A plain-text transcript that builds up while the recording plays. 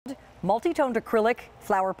multi-toned acrylic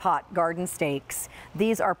flower pot garden stakes.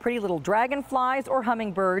 These are pretty little dragonflies or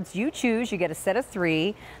hummingbirds. You choose, you get a set of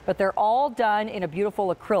 3, but they're all done in a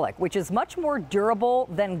beautiful acrylic, which is much more durable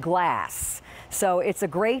than glass. So it's a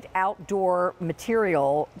great outdoor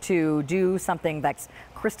material to do something that's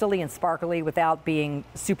crystally and sparkly without being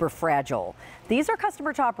super fragile. These are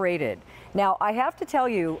customer top rated. Now, I have to tell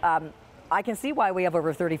you, I can see why we have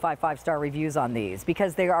over 35 5-star reviews on these,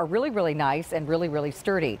 because they are really, really nice and really, really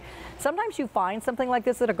sturdy. Sometimes you find something like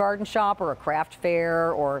this at a garden shop or a craft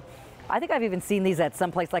fair, or I think I've even seen these at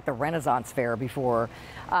some place like the Renaissance Fair before.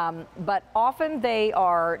 But often they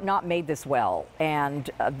are not made this well, and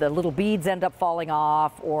the little beads end up falling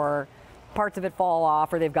off, or parts of it fall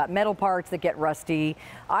off, or they've got metal parts that get rusty.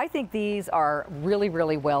 I think these are really,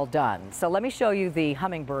 really well done. So let me show you the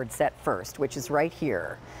hummingbird set first, which is right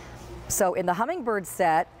here. So in the hummingbird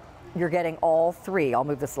set, you're getting all 3. I'll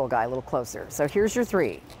move this little guy a little closer. So here's your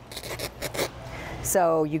 3.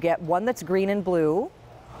 So you get one that's green and blue.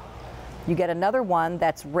 You get another one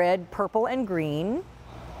that's red, purple, and green.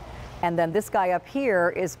 And then this guy up here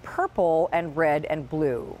is purple and red and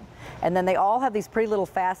blue. And then they all have these pretty little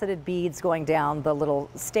faceted beads going down the little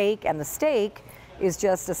stake, and the stake is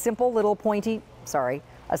just a simple little pointy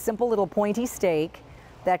stake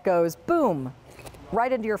that goes boom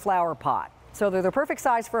right into your flower pot. So they're the perfect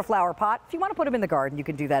size for a flower pot. If you want to put them in the garden, you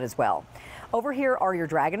can do that as well. Over here are your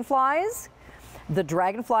dragonflies. The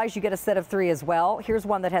dragonflies, you get a set of 3 as well. Here's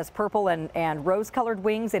one that has purple and rose-colored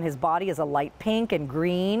wings, and his body is a light pink and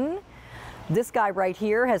green. This guy right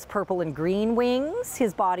here has purple and green wings.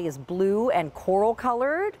 His body is blue and coral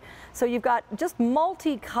colored. So you've got just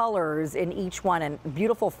multi-colors in each one, and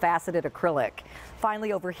beautiful faceted acrylic.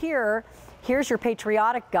 Finally, over here, here's your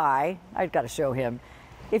patriotic guy. I've got to show him.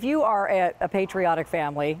 If you are a patriotic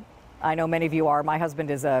family, I know many of you are. My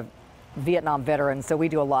husband is a Vietnam veteran, so we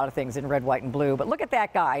do a lot of things in red, white, and blue. But look at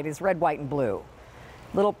that guy. It is red, white, and blue.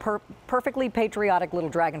 Little perfectly patriotic little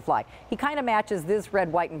dragonfly. He kind of matches this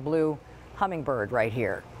red, white, and blue hummingbird right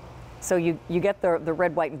here. So you get the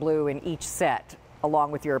red, white, and blue in each set,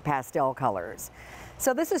 along with your pastel colors.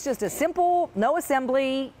 So this is just a simple, no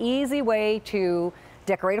assembly, easy way to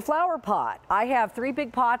decorate a flower pot. I have 3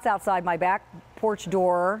 big pots outside my back porch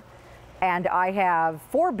door, and I have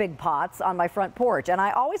 4 big pots on my front porch. And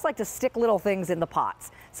I always like to stick little things in the pots.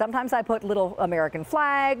 Sometimes I put little American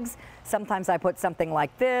flags, sometimes I put something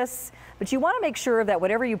like this. But you want to make sure that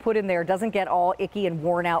whatever you put in there doesn't get all icky and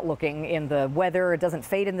worn out looking in the weather. It doesn't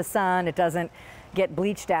fade in the sun. It doesn't get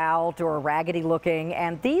bleached out or raggedy looking.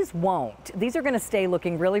 And these won't. These are going to stay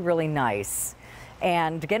looking really, really nice.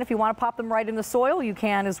 And again, if you want to pop them right in the soil, you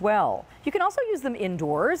can as well. You can also use them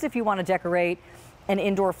indoors if you want to decorate an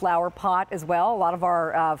indoor flower pot as well. A lot of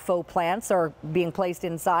our faux plants are being placed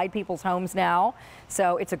inside people's homes now.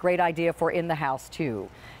 So it's a great idea for in the house too.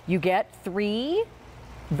 You get 3.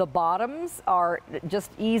 The bottoms are just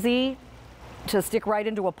easy to stick right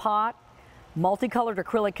into a pot. Multicolored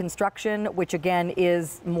acrylic construction, which again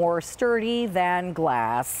is more sturdy than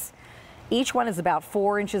glass. Each one is about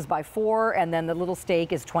 4 inches by 4, and then the little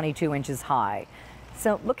stake is 22 inches high.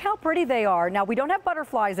 So look how pretty they are. Now, we don't have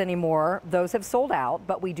butterflies anymore. Those have sold out,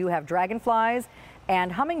 but we do have dragonflies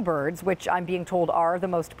and hummingbirds, which I'm being told are the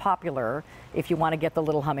most popular if you want to get the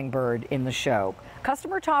little hummingbird in the show.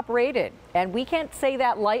 Customer top rated, and we can't say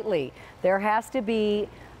that lightly. There has to be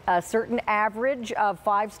a certain average of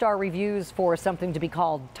 5-star reviews for something to be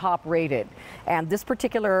called top rated. And this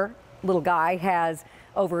particular little guy has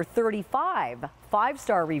over 35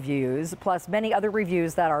 5-star reviews, plus many other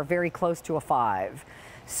reviews that are very close to a 5.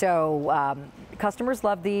 So customers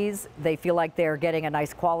love these. They feel like they're getting a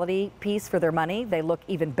nice quality piece for their money. They look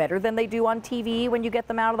even better than they do on TV when you get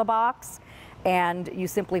them out of the box. And you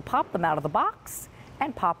simply pop them out of the box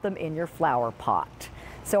and pop them in your flower pot.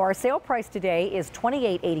 So our sale price today is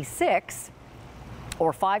 $28.86,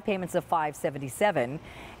 or 5 payments of $577.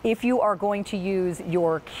 If you are going to use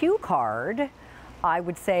your Q card, I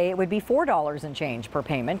would say it would be $4 and change per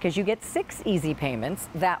payment, because you get 6 easy payments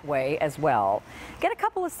that way as well. Get a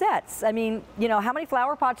couple of sets. I mean, you know, how many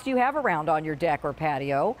flower pots do you have around on your deck or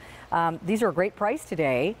patio? These are a great price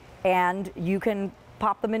today, and you can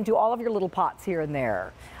pop them into all of your little pots here and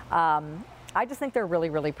there. I just think they're really,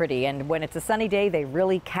 really pretty, and when it's a sunny day, they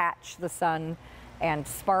really catch the sun and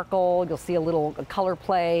sparkle. You'll see a little color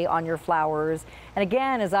play on your flowers. And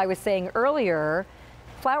again, as I was saying earlier,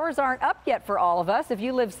 flowers aren't up yet for all of us. If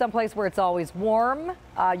you live someplace where it's always warm,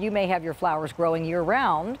 you may have your flowers growing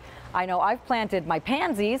year-round. I know I've planted my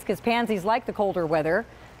pansies, because pansies like the colder weather,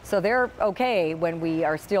 so they're okay when we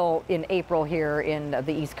are still in April here in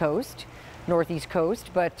the East Coast, Northeast Coast.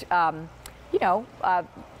 But you know,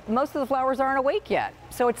 most of the flowers aren't awake yet.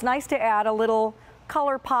 So it's nice to add a little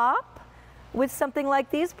color pop with something like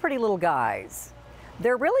these pretty little guys.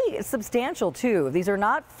 They're really substantial too. These are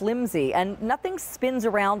not flimsy, and nothing spins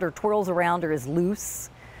around or twirls around or is loose.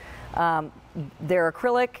 They're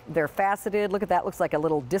acrylic, they're faceted. Look at that, looks like a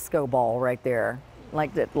little disco ball right there.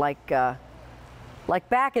 Like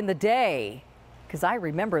back in the day, because I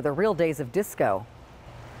remember the real days of disco.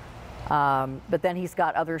 But then he's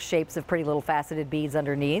got other shapes of pretty little faceted beads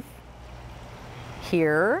underneath.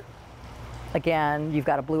 Here, again, you've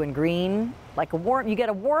got a blue and green, like a warm, you get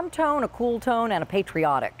a warm tone, a cool tone, and a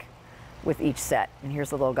patriotic with each set. And here's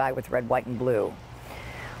the little guy with red, white, and blue.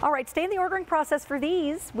 All right, stay in the ordering process for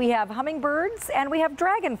these. We have hummingbirds and we have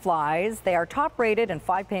dragonflies. They are top rated and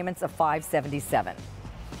 5 payments of $577.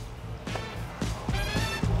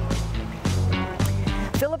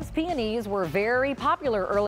 Phillips peonies were very popular early.